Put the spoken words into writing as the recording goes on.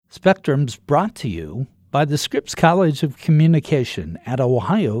Spectrum's brought to you by the Scripps College of Communication at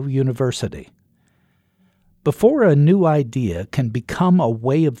Ohio University. Before a new idea can become a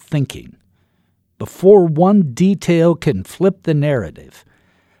way of thinking, before one detail can flip the narrative,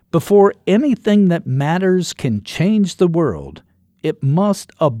 before anything that matters can change the world, it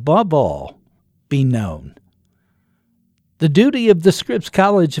must, above all, be known. The duty of the Scripps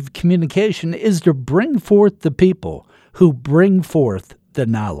College of Communication is to bring forth the people who bring forth the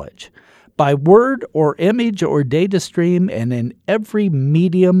knowledge, by word or image or data stream, and in every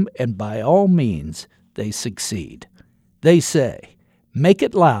medium, and by all means, they succeed. They say, make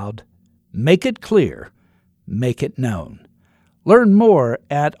it loud, make it clear, make it known. Learn more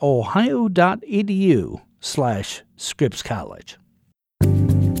at ohio.edu/Scripps College.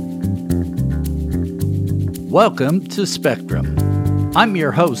 Welcome to Spectrum. I'm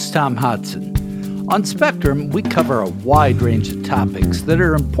your host, Tom Hodson. On Spectrum, we cover a wide range of topics that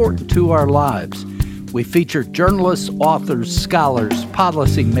are important to our lives. We feature journalists, authors, scholars,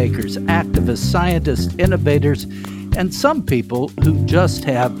 policymakers, activists, scientists, innovators, and some people who just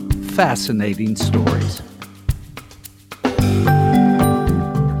have fascinating stories.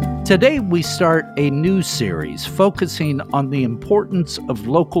 Today, we start a new series focusing on the importance of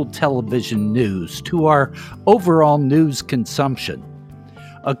local television news to our overall news consumption.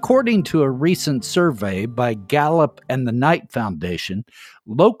 According to a recent survey by Gallup and the Knight Foundation,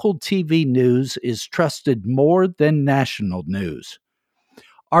 local TV news is trusted more than national news.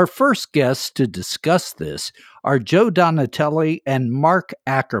 Our first guests to discuss this are Joe Donatelli and Mark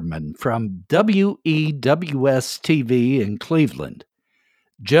Ackerman from WEWS-TV in Cleveland.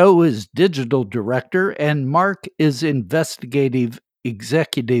 Joe is digital director and Mark is investigative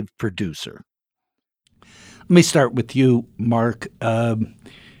executive producer. Let me start with you, Mark.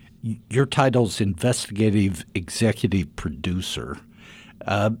 Your title's investigative executive producer.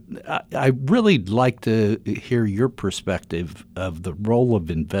 I really like to hear your perspective of the role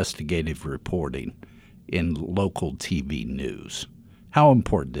of investigative reporting in local TV news. How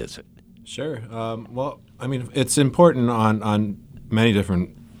important is it? Sure. Well, I mean, it's important on many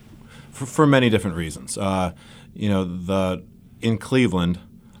different for many different reasons. In Cleveland.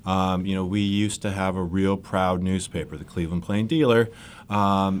 We used to have a real proud newspaper, the Cleveland Plain Dealer.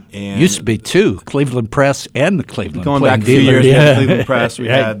 And used to be two, Cleveland Press and the Cleveland Plain Dealer. Going back a few years, we had the Cleveland Press, we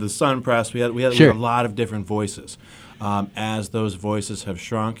had the Sun Press, we had a lot of different voices. As those voices have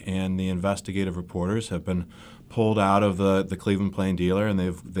shrunk and the investigative reporters have been pulled out of the Cleveland Plain Dealer and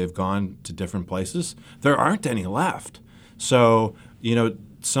they've gone to different places, there aren't any left. So,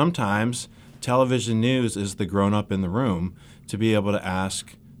 sometimes television news is the grown-up in the room to be able to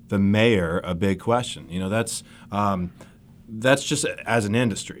ask the mayor a big question. That's just as an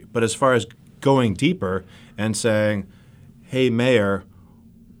industry. But as far as going deeper and saying, hey, mayor,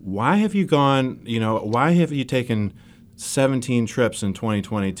 why have you taken 17 trips in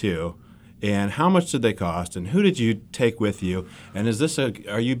 2022? And how much did they cost? And who did you take with you? And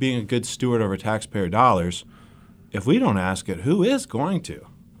are you being a good steward over taxpayer dollars? If we don't ask it, who is going to?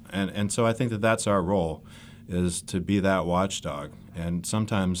 And so I think that's our role, is to be that watchdog. And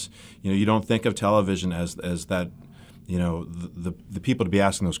sometimes, you don't think of television as that, the people to be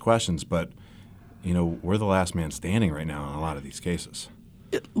asking those questions, but, we're the last man standing right now in a lot of these cases.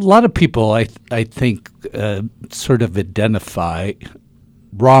 A lot of people, I think, sort of identify,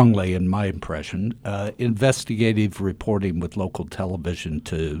 wrongly in my impression, investigative reporting with local television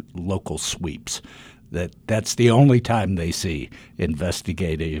to local sweeps. That's the only time they see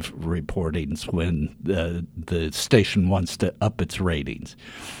investigative reportings, when the station wants to up its ratings.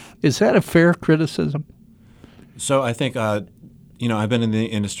 Is that a fair criticism? So I think, I've been in the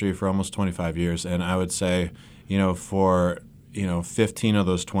industry for almost 25 years, and I would say, for 15 of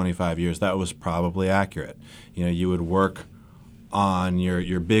those 25 years, that was probably accurate. You would work on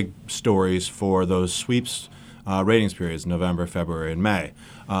your big stories for those sweeps ratings periods, November, February, and May.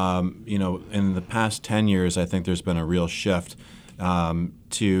 In the past 10 years, I think there's been a real shift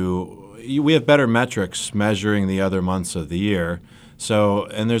we have better metrics measuring the other months of the year. So,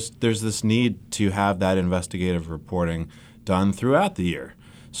 and there's this need to have that investigative reporting done throughout the year.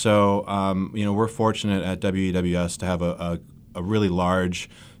 So, we're fortunate at WEWS to have a really large,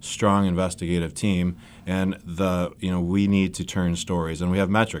 strong investigative team, and we need to turn stories, and we have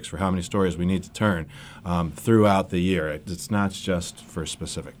metrics for how many stories we need to turn throughout the year. It's not just for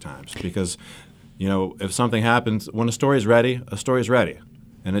specific times, because if something happens, when a story is ready,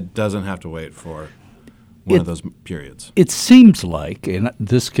 and it doesn't have to wait for one of those periods. It seems like, and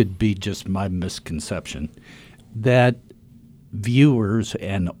this could be just my misconception, that viewers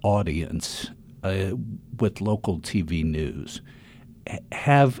and audience with local TV news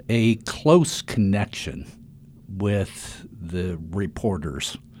have a close connection with the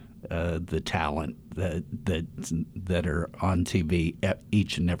reporters, the talent that are on TV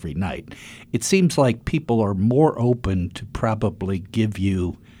each and every night. It seems like people are more open to probably give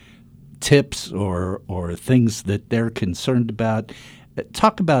you tips or things that they're concerned about.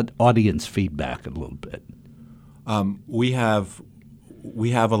 Talk about audience feedback a little bit. We have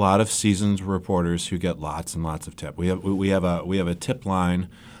a lot of seasoned reporters who get lots and lots of tips. We have a tip line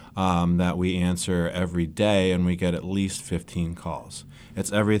that we answer every day, and we get at least 15 calls.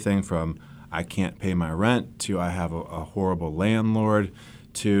 It's everything from I can't pay my rent to I have a horrible landlord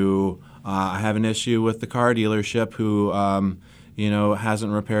to I have an issue with the car dealership who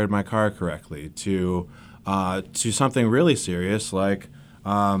hasn't repaired my car correctly to something really serious like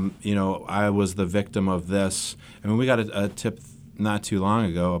I was the victim of this. I mean, we got a tip not too long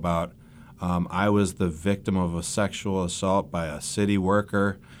ago about I was the victim of a sexual assault by a city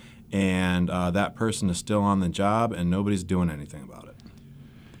worker, and that person is still on the job and nobody's doing anything about it.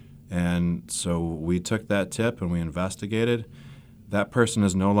 And so we took that tip and we investigated. That person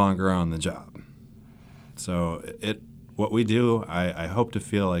is no longer on the job. So what we do, I hope to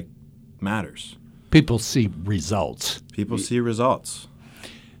feel like matters. People see results. People see results.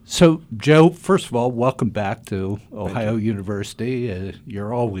 So, Joe, first of all, welcome back to Ohio University.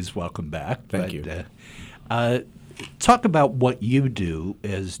 You're always welcome back. Thank you. Talk about what you do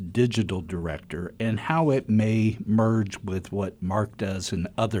as digital director and how it may merge with what Mark does in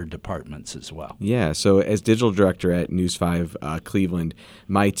other departments as well. Yeah, so as digital director at News 5 Cleveland,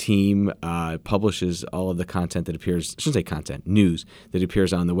 my team publishes all of the content that appears, I shouldn't say content, news that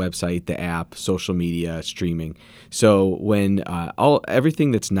appears on the website, the app, social media, streaming. So when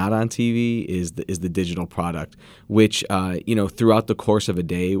everything that's not on TV is the digital product, which throughout the course of a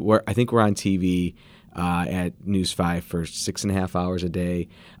day, I think we're on TV at News 5 for 6.5 hours a day.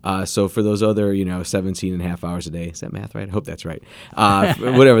 So for those other, 17.5 hours a day, is that math right? I hope that's right.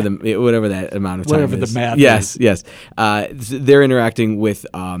 Whatever that amount of time whatever is. The math yes, is. Yes. They're interacting with,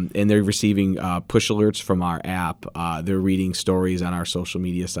 and they're receiving push alerts from our app. They're reading stories on our social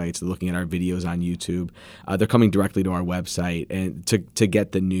media sites. They're looking at our videos on YouTube. They're coming directly to our website and to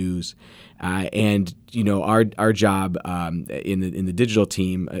get the news. Our job in the digital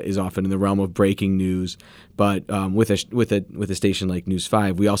team is often in the realm of breaking news, but with a station like News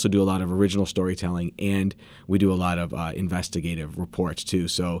 5, we also do a lot of original storytelling and we do a lot of investigative reports too.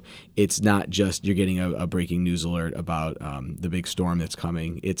 So it's not just you're getting a breaking news alert about the big storm that's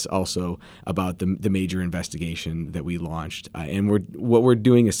coming. It's also about the major investigation that we launched. And what we're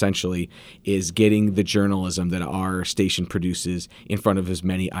doing essentially is getting the journalism that our station produces in front of as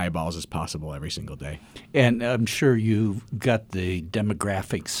many eyeballs as possible every single day. And I'm sure you've got the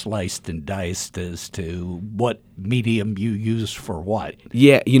demographics sliced and diced as to what medium you use for what.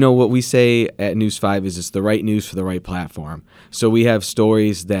 Yeah, what we say at News 5 is it's the right news for the right platform. So we have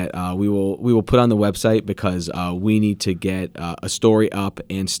stories that we will put on the website because we need to get a story up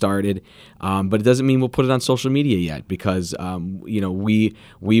and started. But it doesn't mean we'll put it on social media yet because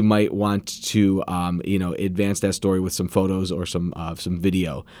we might want to advance that story with some photos or some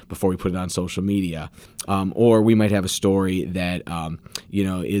video before we put it on social media. Or we might have a story that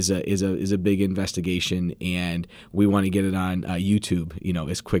is a big investigation and we want to get it on YouTube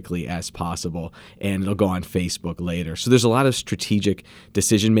as quickly as possible, and it'll go on Facebook later. So there's a lot of strategic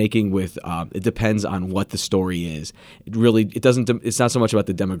decision making with it depends on what the story is. It's not so much about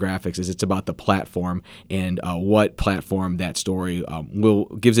the demographics as it's about the platform and what platform that story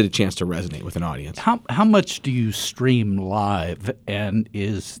gives it a chance to resonate with an audience. How much do you stream live, and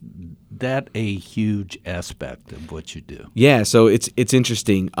is that a huge aspect of what you do? Yeah, so it's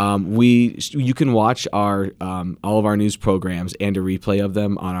interesting. You can watch our all of our news programs and a replay of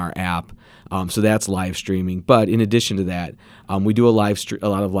them on our app. So that's live streaming. But in addition to that, we do a lot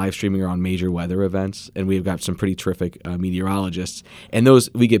of live streaming around major weather events, and we've got some pretty terrific meteorologists. And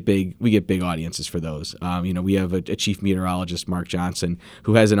those we get big audiences for those. We have a chief meteorologist, Mark Johnson,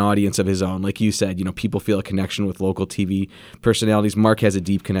 who has an audience of his own. Like you said, people feel a connection with local TV personalities. Mark has a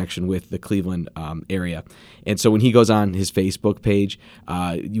deep connection with the Cleveland area. And so when he goes on his Facebook page,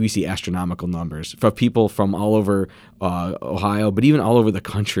 we see astronomical numbers from people from all over Ohio, but even all over the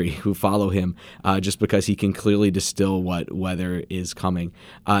country who follow him just because he can clearly distill what weather is coming.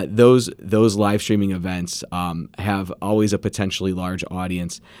 Those live streaming events have always a potentially large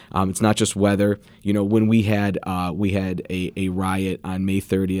audience. It's not just weather. When we had a riot on May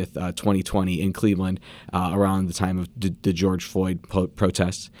 30th, 2020 in Cleveland around the time of the George Floyd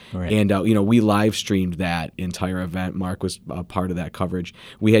protests. Right. And we live streamed that entire event. Mark was a part of that coverage.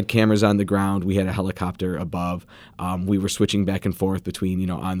 We had cameras on the ground. We had a helicopter above. We were switching back and forth between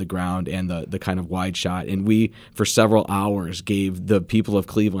on the ground and the kind of wide shot. And we, for several hours, gave the people of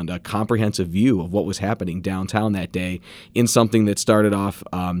Cleveland a comprehensive view of what was happening downtown that day in something that started off,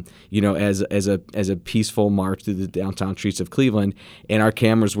 as a peaceful march through the downtown streets of Cleveland. And our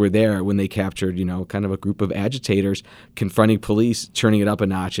cameras were there when they captured, kind of a group of agitators confronting police, turning it up a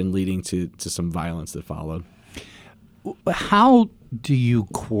notch and leading to some violence that followed. How do you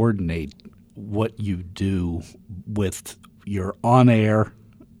coordinate what you do with your on-air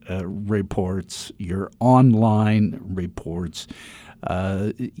reports, your online reports,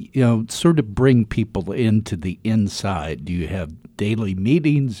 sort of bring people into the inside? Do you have daily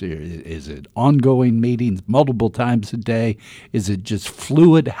meetings? Is it ongoing meetings multiple times a day? Is it just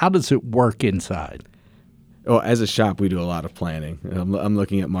fluid? How does it work inside? Oh, as a shop, we do a lot of planning. I'm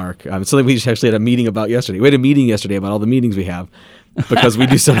looking at Mark. Something we just actually had a meeting about yesterday. We had a meeting yesterday about all the meetings we have because we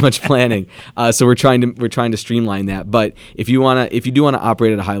do so much planning. So we're trying to streamline that. But if you do want to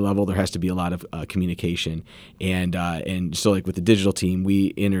operate at a high level, there has to be a lot of communication. And so like with the digital team, we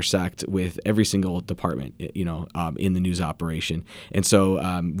intersect with every single department, in the news operation. And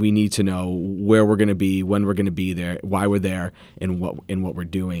so we need to know where we're going to be, when we're going to be there, why we're there, and what we're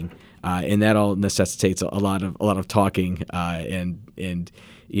doing. And that all necessitates a lot of talking,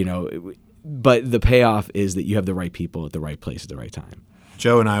 but the payoff is that you have the right people at the right place at the right time.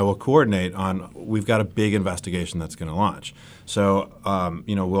 Joe and I will coordinate on. We've got a big investigation that's going to launch, so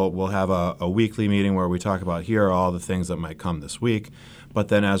we'll have a weekly meeting where we talk about here are all the things that might come this week. But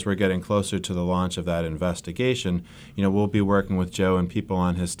then as we're getting closer to the launch of that investigation, we'll be working with Joe and people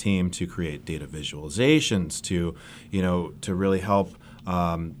on his team to create data visualizations to really help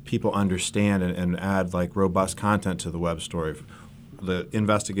people understand and add like robust content to the web story. The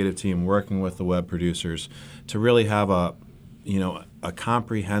investigative team working with the web producers to really have a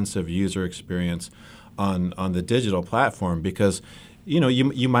comprehensive user experience on the digital platform, because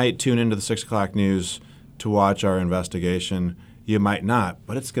you might tune into the 6 o'clock news to watch our investigation, you might not,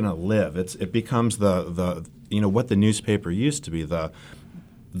 but it's going to live. It becomes the what the newspaper used to be, the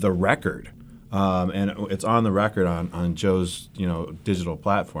record. And it's on the record on Joe's digital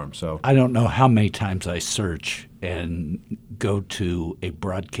platform. So I don't know how many times I search and go to a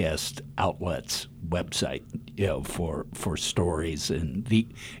broadcast outlet's website, for stories, and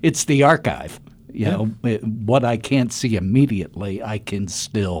it's the archive. What I can't see immediately, I can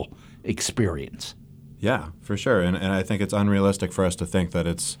still experience. Yeah, for sure. And I think it's unrealistic for us to think that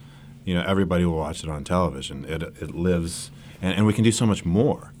it's everybody will watch it on television. It lives, and we can do so much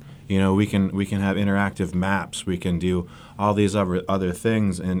more. We can have interactive maps. We can do all these other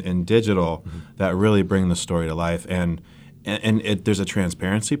things in digital that really bring the story to life. And there's a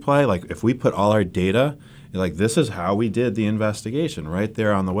transparency play. Like if we put all our data, like this is how we did the investigation right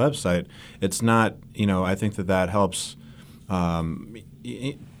there on the website. It's not, I think that helps.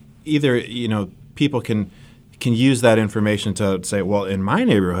 Either people can use that information to say, well, in my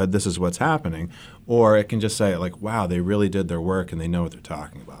neighborhood, this is what's happening. Or it can just say, like, wow, they really did their work and they know what they're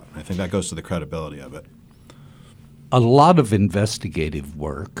talking about. And I think that goes to the credibility of it. A lot of investigative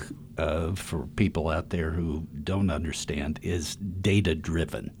work, for people out there who don't understand, is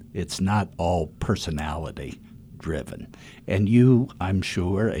data-driven. It's not all personality-driven. And you, I'm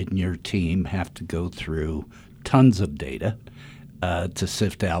sure, and your team have to go through tons of data to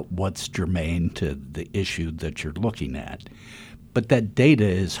sift out what's germane to the issue that you're looking at. But that data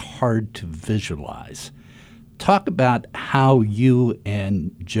is hard to visualize. Talk about how you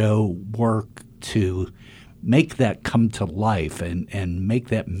and Joe work to make that come to life and make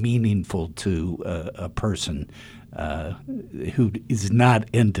that meaningful to a person who is not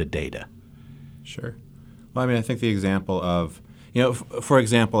into data. Sure. Well, I think the example of, for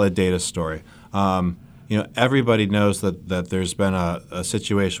example, a data story. Everybody knows that there's been a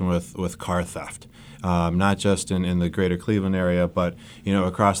situation with car theft. Not just in the greater Cleveland area, but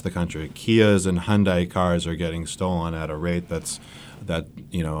across the country. Kias and Hyundai cars are getting stolen at a rate that's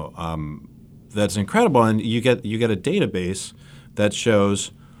incredible, and you get a database that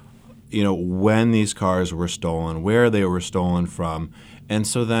shows when these cars were stolen, where they were stolen from, and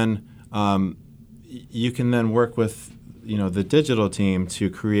so then you can then work with the digital team to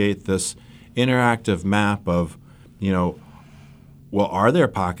create this interactive map of well, are there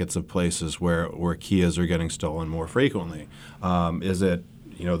pockets of places where Kias are getting stolen more frequently? Is it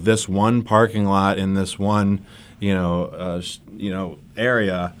this one parking lot in this one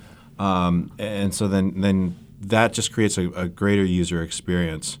area? And so then that just creates a greater user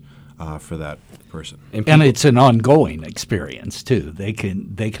experience for that person. And it's an ongoing experience too. They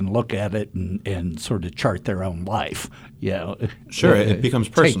can look at it and sort of chart their own life. Yeah, sure. It becomes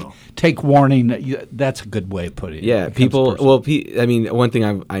personal. Take warning. That's a good way of putting it. Yeah, people. Well, I mean, one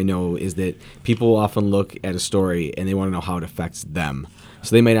thing I know is that people often look at a story and they want to know how it affects them.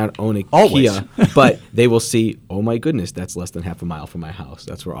 So they may not own a Kia, but they will see, oh my goodness, that's less than half a mile from my house.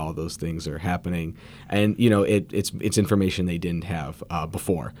 That's where all those things are happening, and it's information they didn't have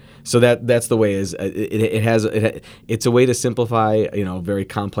before. So that's the way it's a way to simplify very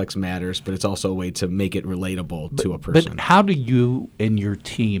complex matters, but it's also a way to make it relatable to a person. But how do you and your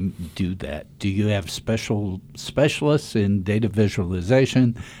team do that? Do you have specialists in data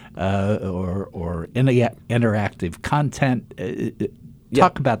visualization or interactive content?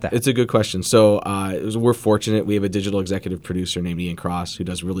 Talk about that. It's a good question. So we're fortunate. We have a digital executive producer named Ian Cross who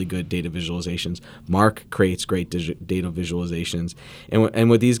does really good data visualizations. Mark creates great data visualizations. And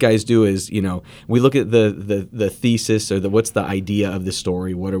what these guys do is, we look at the thesis or what's the idea of the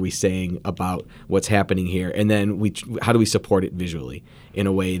story. What are we saying about what's happening here? And then how do we support it visually in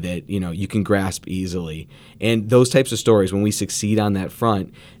a way that, you can grasp easily? And those types of stories, when we succeed on that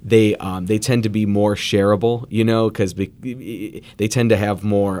front, they tend to be more shareable, because they tend to have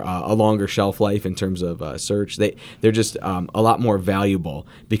more a longer shelf life in terms of search. They're just a lot more valuable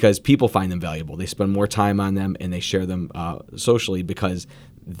because people find them valuable. They spend more time on them and they share them socially because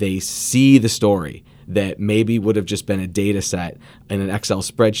they see the story that maybe would have just been a data set in an Excel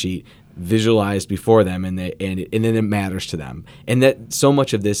spreadsheet visualized before them, and then it matters to them. And that so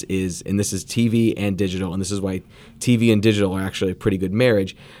much of this is TV and digital, and this is why TV and digital are actually a pretty good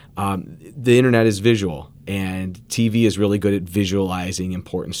marriage. The internet is visual, and TV is really good at visualizing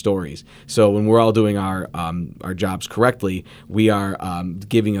important stories. So when we're all doing our jobs correctly, we are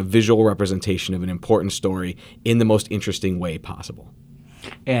giving a visual representation of an important story in the most interesting way possible.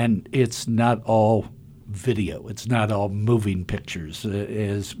 And it's not all video. It's not all moving pictures,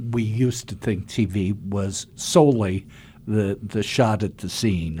 as we used to think TV was solely the shot at the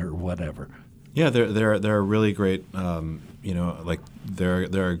scene or whatever. Yeah, there are really great, there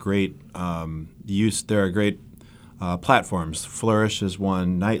are great there are great platforms. Flourish is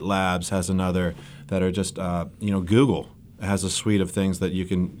one. Night Labs has another that are just Google has a suite of things that you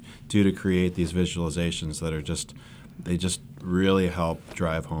can do to create these visualizations that are they just really help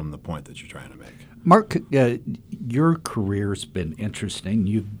drive home the point that you're trying to make. Mark, your career's been interesting.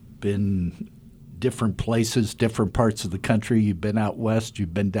 You've been different places, different parts of the country. You've been out west.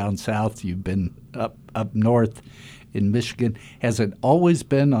 You've been down south. You've been up north in Michigan. Has it always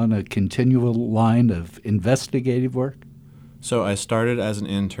been on a continual line of investigative work? So I started as an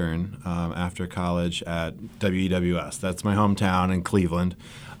intern after college at WEWS. That's my hometown in Cleveland.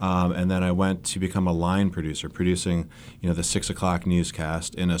 And then I went to become a line producer, producing, the 6 o'clock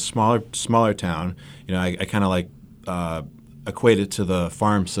newscast in a smaller town. I kind of equate it to the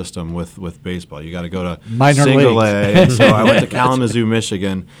farm system with baseball. You got to go to minor single leagues. A. So I went to Kalamazoo,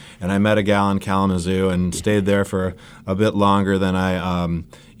 Michigan, and I met a gal in Kalamazoo and stayed there for a bit longer than I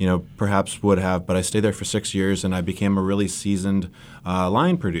perhaps would have. But I stayed there for 6 years, and I became a really seasoned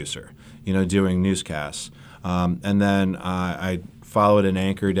line producer, doing newscasts. And then I followed an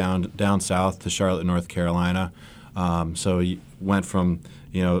anchor down south to Charlotte, North Carolina. So you went from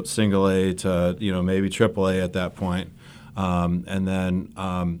single A to maybe triple A at that point, and then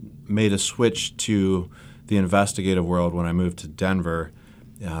made a switch to the investigative world when I moved to Denver,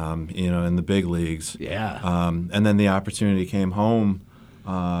 in the big leagues. Yeah. And then the opportunity came home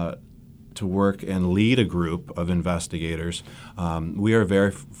to work and lead a group of investigators. We are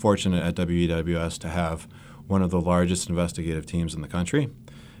very fortunate at WEWS to have one of the largest investigative teams in the country.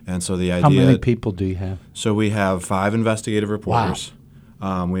 And so the idea... How many people do you have? So we have 5 investigative reporters.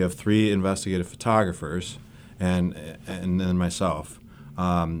 Wow. We have 3 investigative photographers and then myself.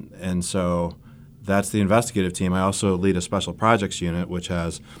 And so that's the investigative team. I also lead a special projects unit, which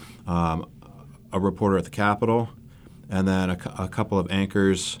has a reporter at the Capitol, and then a couple of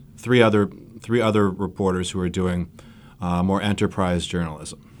anchors, three other reporters who are doing more enterprise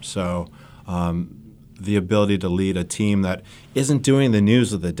journalism. So the ability to lead a team that isn't doing the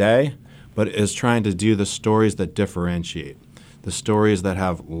news of the day, but is trying to do the stories that differentiate, the stories that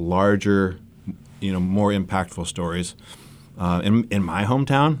have larger, more impactful stories. In my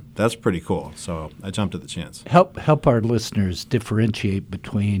hometown, that's pretty cool. So I jumped at the chance. Help our listeners differentiate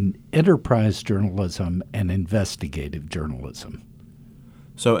between enterprise journalism and investigative journalism.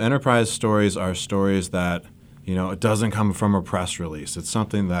 So enterprise stories are stories that, it doesn't come from a press release. It's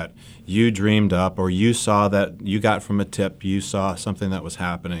something that you dreamed up, or you saw that you got from a tip. You saw something that was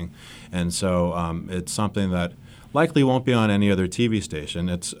happening. And so it's something that likely won't be on any other TV station.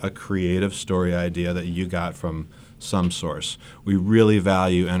 It's a creative story idea that you got from some source. We really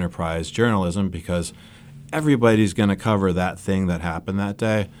value enterprise journalism because everybody's going to cover that thing that happened that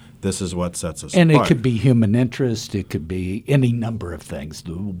day. This is what sets us apart. And it could be human interest. It could be any number of things,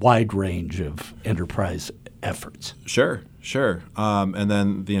 the wide range of enterprise efforts. Sure. And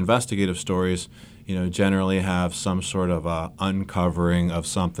then the investigative stories, generally have some sort of uncovering of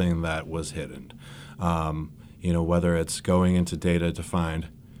something that was hidden. Whether it's going into data to find,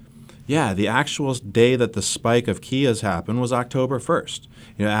 the actual day that the spike of Kias happened was October 1st.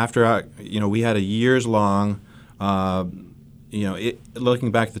 After we had a years long.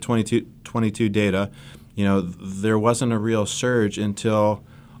 Looking back at the 22 data, there wasn't a real surge until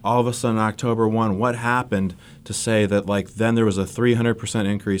all of a sudden October 1. What happened to say that then there was a 300%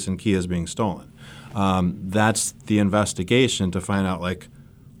 increase in Kias being stolen? That's the investigation to find out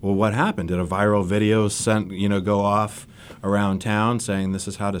what happened? Did a viral video go off around town saying this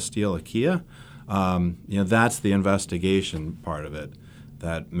is how to steal a Kia? That's the investigation part of it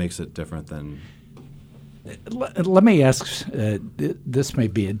that makes it different than. Let me ask, this may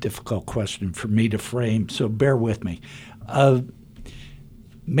be a difficult question for me to frame, so bear with me.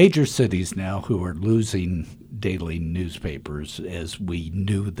 Major cities now who are losing daily newspapers as we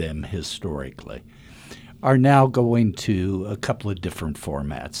knew them historically are now going to a couple of different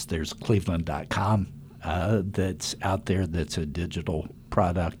formats. There's Cleveland.com that's out there that's a digital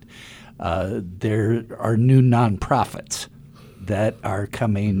product. There are new nonprofits that are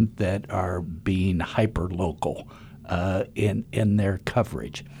coming that are being hyper-local in their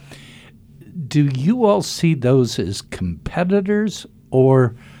coverage. Do you all see those as competitors,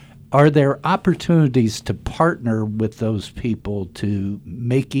 or are there opportunities to partner with those people to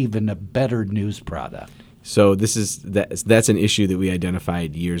make even a better news product? So that's an issue that we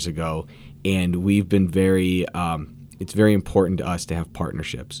identified years ago, and we've been it's very important to us to have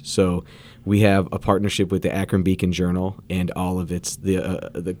partnerships. So we have a partnership with the Akron Beacon Journal and all of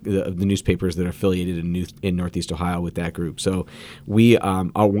the newspapers that are affiliated in Northeast Ohio with that group. So we have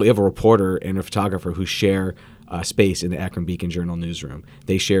a reporter and a photographer who share space in the Akron Beacon Journal newsroom.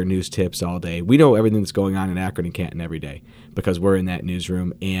 They share news tips all day. We know everything that's going on in Akron and Canton every day because we're in that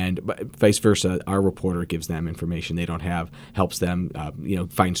newsroom, and vice versa. Our reporter gives them information they don't have, helps them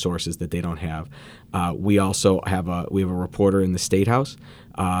find sources that they don't have. We also have a reporter in the State House.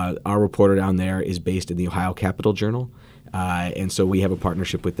 Our reporter down there is based in the Ohio Capitol Journal. And so we have a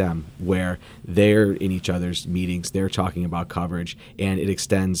partnership with them where they're in each other's meetings, they're talking about coverage, and it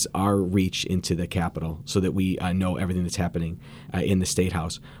extends our reach into the Capitol so that we know everything that's happening in the State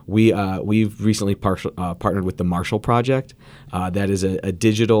House. We've recently partnered with the Marshall Project. That is a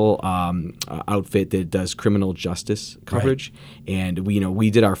digital outfit that does criminal justice coverage. Right. And we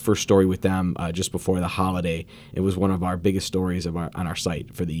did our first story with them just before the holiday. It was one of our biggest stories on our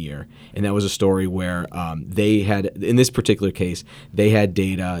site for the year. And that was a story where they had, in this particular case, they had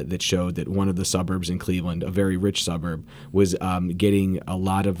data that showed that one of the suburbs in Cleveland, a very rich suburb, was getting a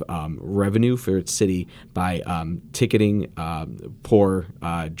lot of revenue for its city by ticketing poor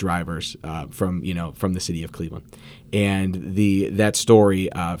drivers from the city of Cleveland. And that story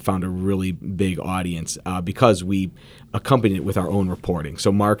found a really big audience because we accompanied it with our own reporting.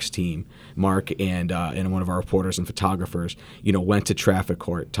 So Mark and one of our reporters and photographers, went to traffic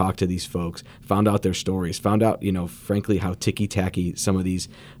court, talked to these folks, found out their stories, found out, frankly, how ticky-tacky some of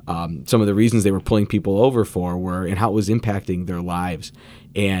the reasons they were pulling people over for were, and how it was impacting their lives.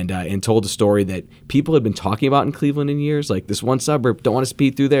 And told a story that people had been talking about in Cleveland in years, like this one suburb, don't want to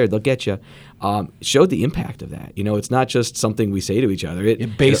speed through there, they'll get you. Showed the impact of that. It's not just something we say to each other.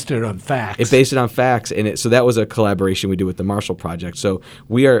 It based it on facts. It based it on facts, and so that was a collaboration we did with the Marshall Project. So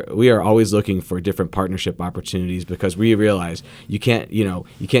we are always looking for different partnership opportunities because we realize you can't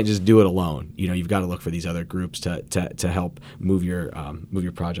just do it alone. You've got to look for these other groups to help move your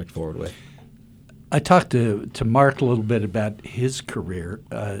project forward with. I talked to Mark a little bit about his career.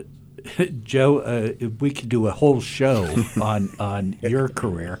 Joe, we could do a whole show on your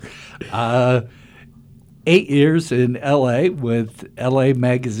career. 8 years in L.A. with L.A.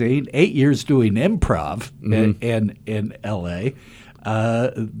 Magazine, 8 years doing improv in L.A.,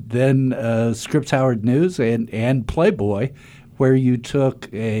 then Scripps Howard News and Playboy, where you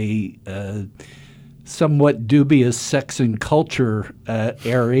took a somewhat dubious sex and culture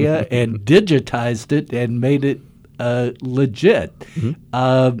area and digitized it and made it legit.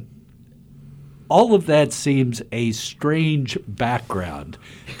 Mm-hmm. All of that seems a strange background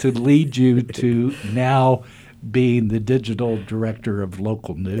to lead you to now being the digital director of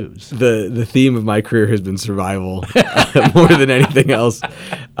local news. The theme of my career has been survival more than anything else.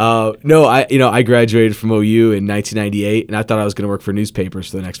 No, I graduated from OU in 1998, and I thought I was going to work for newspapers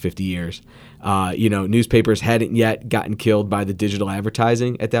for the next 50 years. Newspapers hadn't yet gotten killed by the digital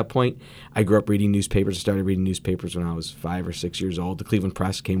advertising at that point. I grew up reading newspapers. I started reading newspapers when I was 5 or 6 years old. The Cleveland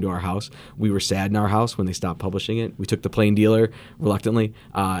Press came to our house. We were sad in our house when they stopped publishing it. We took the Plain Dealer reluctantly,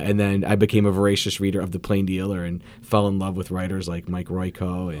 and then I became a voracious reader of the Plain Dealer and fell in love with writers like Mike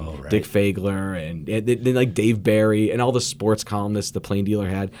Royko and Dick Fagler and like Dave Barry and all the sports columnists the Plain Dealer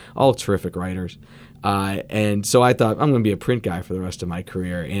had, all terrific writers. And so I thought, I'm going to be a print guy for the rest of my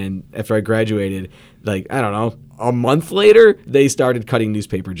career. And after I graduated, a month later, they started cutting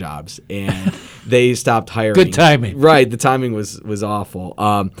newspaper jobs and they stopped hiring. Good timing. Right. The timing was awful.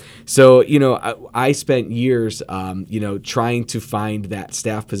 I spent years, trying to find that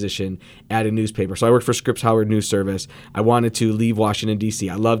staff position at a newspaper. So I worked for Scripps Howard News Service. I wanted to leave Washington, D.C.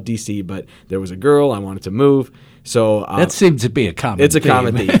 I loved D.C., but there was a girl. I wanted to move. So that seems to be a common theme. It's a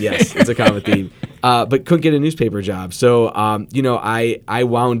common theme, yes. It's a common theme. But couldn't get a newspaper job. So, I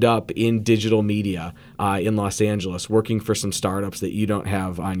wound up in digital media in Los Angeles, working for some startups that you don't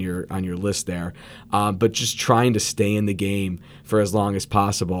have on your list there, but just trying to stay in the game for as long as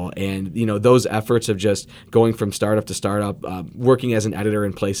possible. And, those efforts of just going from startup to startup, working as an editor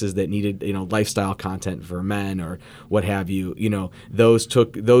in places that needed, lifestyle content for men or what have you,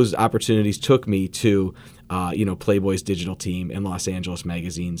 those opportunities took me to Playboy's digital team and Los Angeles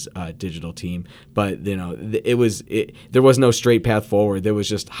Magazine's digital team. But there was no straight path forward. There was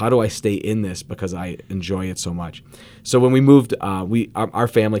just, how do I stay in this because I enjoy it so much. So when we moved, our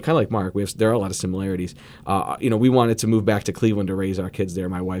family, kind of like Mark, there are a lot of similarities. We wanted to move back to Cleveland to raise our kids there.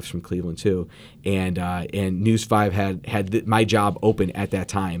 My wife's from Cleveland too, and News 5 had my job open at that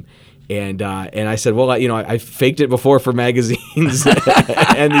time. And I said, well, I faked it before for magazines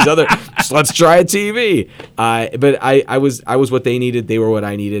and these other. So let's try a TV. But I was what they needed. They were what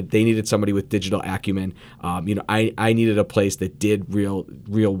I needed. They needed somebody with digital acumen. I needed a place that did real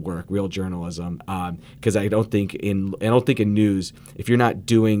work, real journalism. Because I don't think in news, if you're not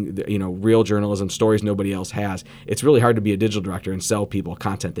doing real journalism, stories nobody else has, it's really hard to be a digital director and sell people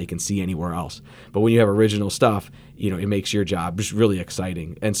content they can see anywhere else. But when you have original stuff, it makes your job just really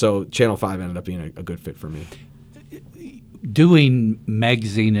exciting. And so Channel 5 ended up being a good fit for me. Doing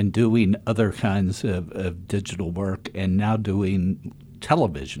magazine and doing other kinds of digital work and now doing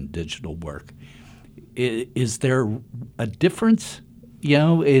television digital work, is there a difference,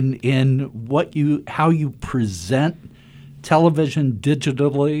 in how you present television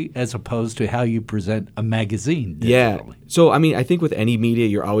digitally as opposed to how you present a magazine digitally? Yeah. So, I think with any media,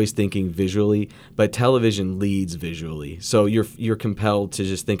 you're always thinking visually, but television leads visually. So you're compelled to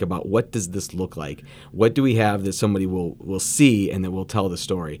just think about, what does this look like? What do we have that somebody will see and that will tell the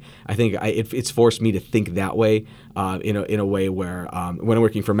story? I think it's forced me to think that way in a way where when I'm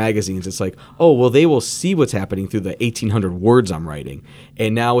working for magazines, it's like, oh, well, they will see what's happening through the 1,800 words I'm writing.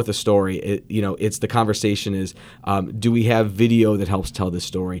 And now with a story, it's the conversation is, do we have video that helps tell this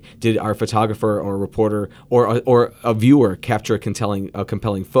story? Did our photographer or reporter or a viewer capture a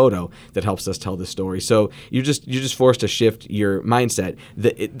compelling photo that helps us tell the story? So you're just forced to shift your mindset.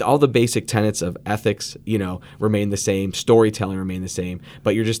 All the basic tenets of ethics, remain the same. Storytelling remain the same,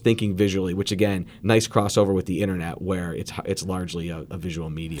 but you're just thinking visually, which again, nice crossover with the internet where it's largely a visual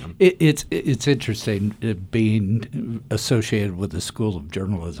medium. It's interesting being associated with the School of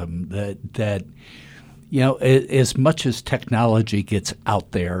Journalism that as much as technology gets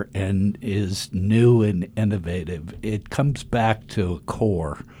out there and is new and innovative, it comes back to a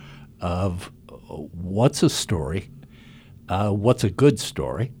core of what's a story, what's a good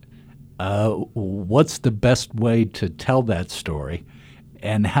story, what's the best way to tell that story,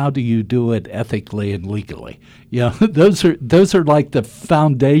 and how do you do it ethically and legally? Those are like the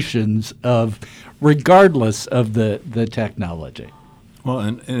foundations of, regardless of the technology. Well,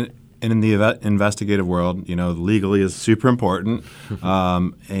 and in the investigative world, legally is super important,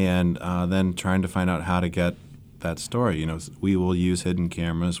 and then trying to find out how to get that story. We will use hidden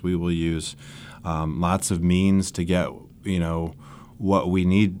cameras. We will use lots of means to get, what we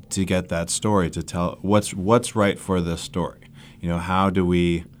need to get that story, to tell what's right for this story. How do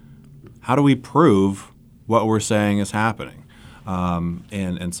we prove what we're saying is happening?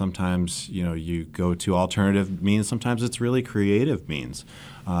 And sometimes, you go to alternative means. Sometimes it's really creative means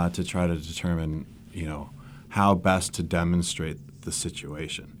to try to determine, how best to demonstrate the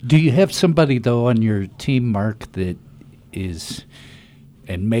situation. Do you have somebody, though, on your team, Mark, that is,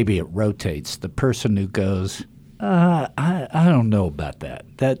 and maybe it rotates, the person who goes, I don't know about that.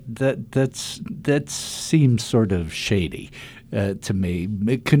 That seems sort of shady. to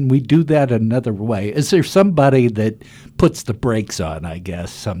me. Can we do that another way? Is there somebody that puts the brakes on, I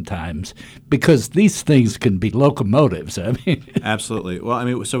guess, sometimes? Because these things can be locomotives. I mean, absolutely. Well, I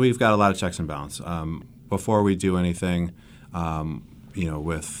mean, so we've got a lot of checks and balance. Before we do anything,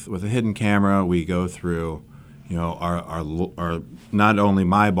 with a hidden camera, we go through, our not only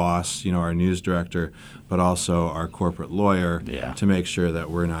my boss, our news director, but also our corporate lawyer to make sure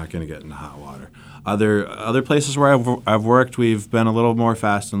that we're not going to get into hot water. Other places where I've worked, we've been a little more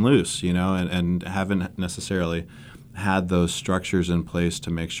fast and loose, and haven't necessarily had those structures in place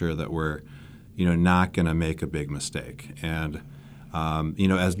to make sure that we're, not going to make a big mistake. And,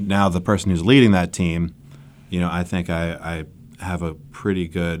 as now the person who's leading that team, I think I have a pretty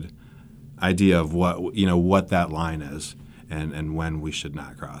good idea of what that line is and when we should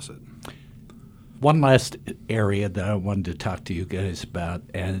not cross it. One last area that I wanted to talk to you guys about,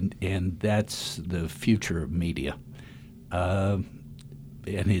 and that's the future of media. And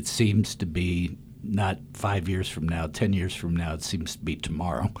it seems to be not 5 years from now, 10 years from now. It seems to be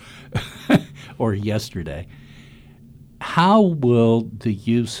tomorrow or yesterday. How will the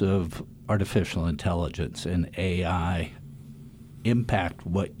use of artificial intelligence and AI impact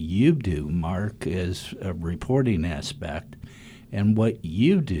what you do, Mark, as a reporting aspect, and what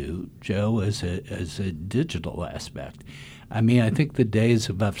you do, Joe, as a digital aspect? I mean, I think the days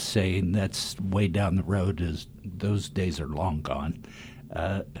of us saying that's way down the road, those days are long gone.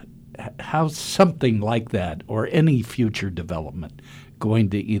 How's something like that, or any future development, going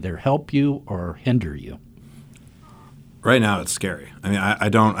to either help you or hinder you? Right now, it's scary. I mean, I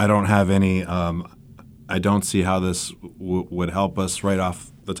don't have any. I don't see how this would help us right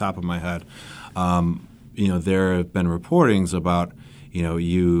off the top of my head. There have been reportings about,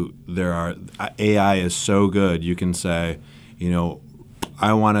 AI is so good. You can say,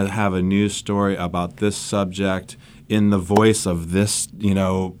 I want to have a news story about this subject in the voice of this,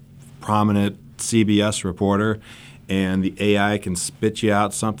 prominent CBS reporter, and the AI can spit you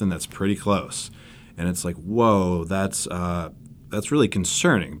out something that's pretty close. And it's like, whoa, that's really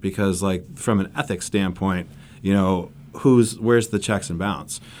concerning because, like, from an ethics standpoint, where's the checks and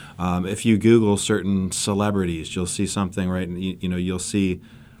balance? If you Google certain celebrities, you'll see something, right? And you'll see,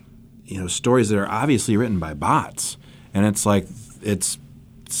 stories that are obviously written by bots, and it's like it's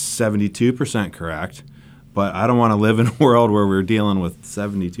 72% correct. But I don't want to live in a world where we're dealing with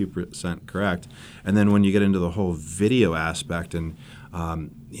 72% correct. And then when you get into the whole video aspect, and I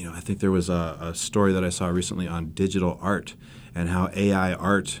think there was a story that I saw recently on digital art and how AI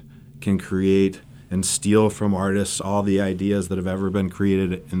art can create and steal from artists all the ideas that have ever been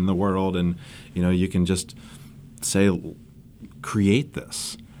created in the world. And, you can just say, create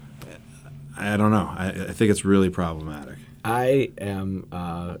this. I don't know. I think it's really problematic. I am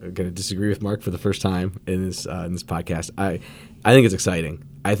going to disagree with Mark for the first time in this podcast. I think it's exciting.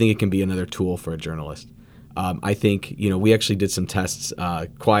 I think it can be another tool for a journalist. I think, we actually did some tests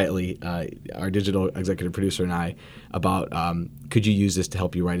quietly, our digital executive producer and I, about could you use this to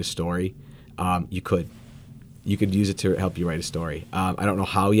help you write a story? You could. You could use it to help you write a story. I don't know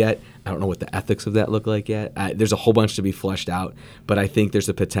how yet. I don't know what the ethics of that look like yet. There's a whole bunch to be fleshed out, but I think there's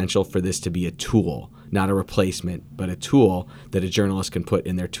a potential for this to be a tool, not a replacement, but a tool that a journalist can put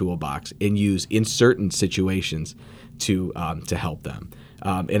in their toolbox and use in certain situations to help them.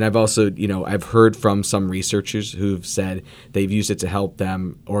 And I've also, I've heard from some researchers who've said they've used it to help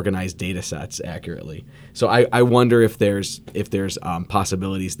them organize data sets accurately. So I wonder if there's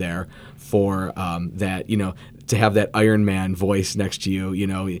possibilities there for that, to have that Iron Man voice next to you,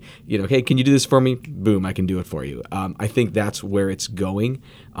 hey, can you do this for me? Boom, I can do it for you. I think that's where it's going.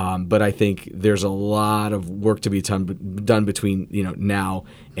 But I think there's a lot of work to be done between, now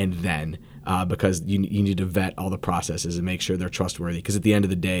and then. Because you need to vet all the processes and make sure they're trustworthy. Because at the end of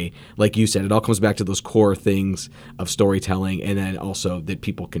the day, like you said, it all comes back to those core things of storytelling, and then also that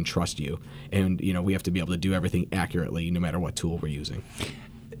people can trust you. And we have to be able to do everything accurately, no matter what tool we're using.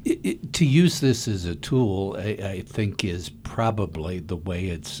 To use this as a tool, I think, is probably the way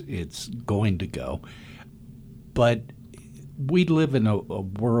it's going to go. But we live in a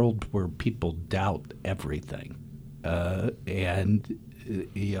world where people doubt everything, and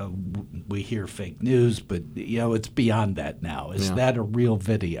we hear fake news, but it's beyond that now. Is that a real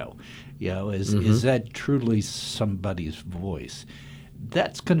video? Is that truly somebody's voice?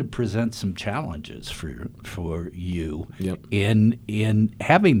 That's going to present some challenges for you in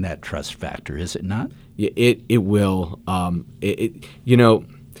having that trust factor, is it not? Yeah, it will.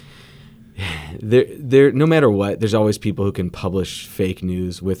 There no matter what, there's always people who can publish fake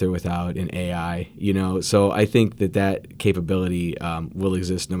news with or without an AI, So I think that capability will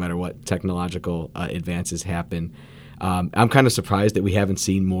exist no matter what technological advances happen. I'm kind of surprised that we haven't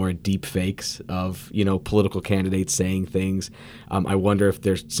seen more deep fakes of political candidates saying things. I wonder if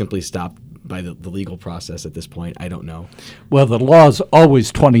they're simply stopped by the legal process at this point. I don't know. Well, the law's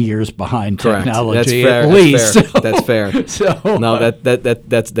always 20 years behind technology. That's fair. At least. That's fair. No,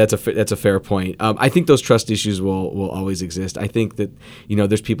 that's a fair point. I think those trust issues will always exist. I think that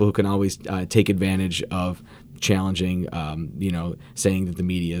there's people who can always take advantage of challenging, saying that the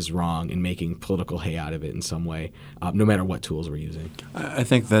media is wrong and making political hay out of it in some way, no matter what tools we're using. I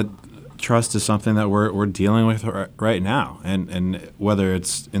think that trust is something that we're dealing with right now, and whether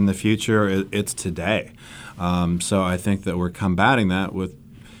it's in the future, it's today. So I think that we're combating that with,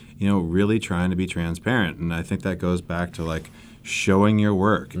 really trying to be transparent, and I think that goes back to like showing your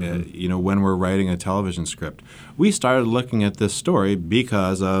work. Mm-hmm. When we're writing a television script, we started looking at this story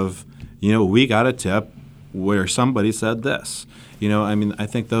because of, we got a tip where somebody said this. I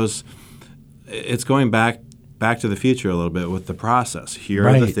think it's going back to the future a little bit with the process. Here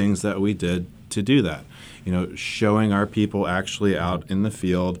are the things that we did to do that. Showing our people actually out in the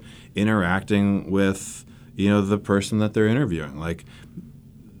field, interacting with, the person that they're interviewing. Like,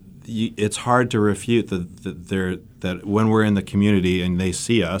 it's hard to refute that when we're in the community and they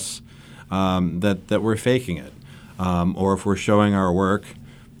see us, that we're faking it. Or if we're showing our work,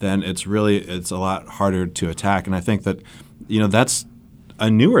 then it's a lot harder to attack. And I think that, that's a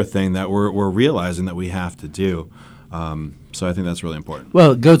newer thing that we're realizing that we have to do. So I think that's really important.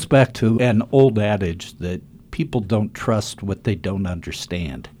 Well, it goes back to an old adage that people don't trust what they don't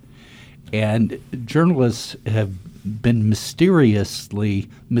understand. And journalists have been mysteriously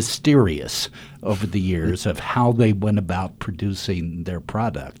mysterious over the years of how they went about producing their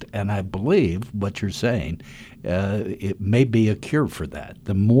product. And I believe what you're saying, it may be a cure for that.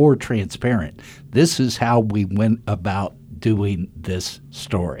 The more transparent. This is how we went about doing this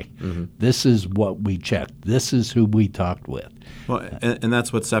story. Mm-hmm. This is what we checked. This is who we talked with. Well, and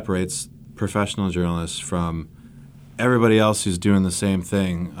that's what separates professional journalists from everybody else who's doing the same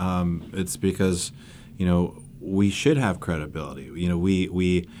thing. It's because, we should have credibility.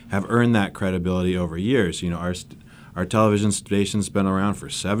 We have earned that credibility over years. Our television station's been around for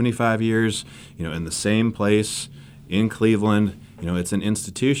 75 years, in the same place in Cleveland. It's an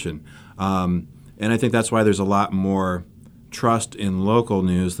institution. And I think that's why there's a lot more trust in local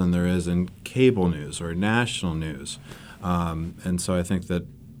news than there is in cable news or national news. And so I think that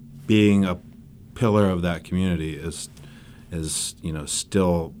being a pillar of that community is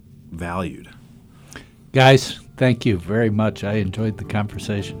still valued. Guys, thank you very much. I enjoyed the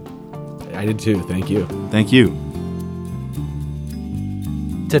conversation. I did too. Thank you. Thank you.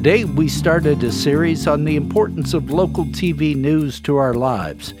 Today, we started a series on the importance of local TV news to our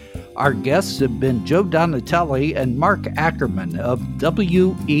lives. Our guests have been Joe Donatelli and Mark Ackerman of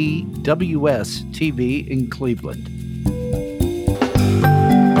WEWS TV in Cleveland.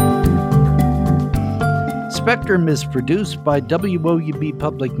 Spectrum is produced by WOUB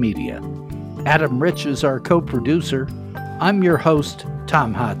Public Media. Adam Rich is our co-producer. I'm your host,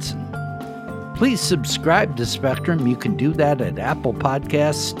 Tom Hodson. Please subscribe to Spectrum. You can do that at Apple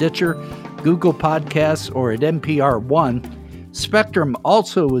Podcasts, Stitcher, Google Podcasts, or at NPR One. Spectrum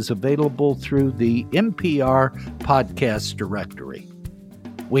also is available through the NPR Podcast Directory.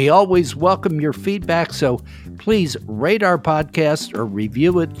 We always welcome your feedback, so please rate our podcast or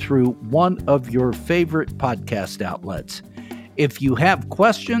review it through one of your favorite podcast outlets. If you have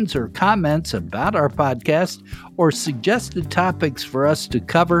questions or comments about our podcast or suggested topics for us to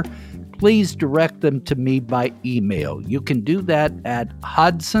cover, please direct them to me by email. You can do that at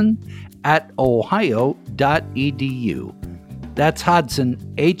hodson@ohio.edu. That's Hodson,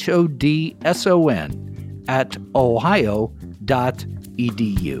 HODSON, @ohio.edu.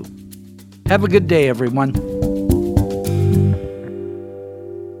 Have a good day, everyone.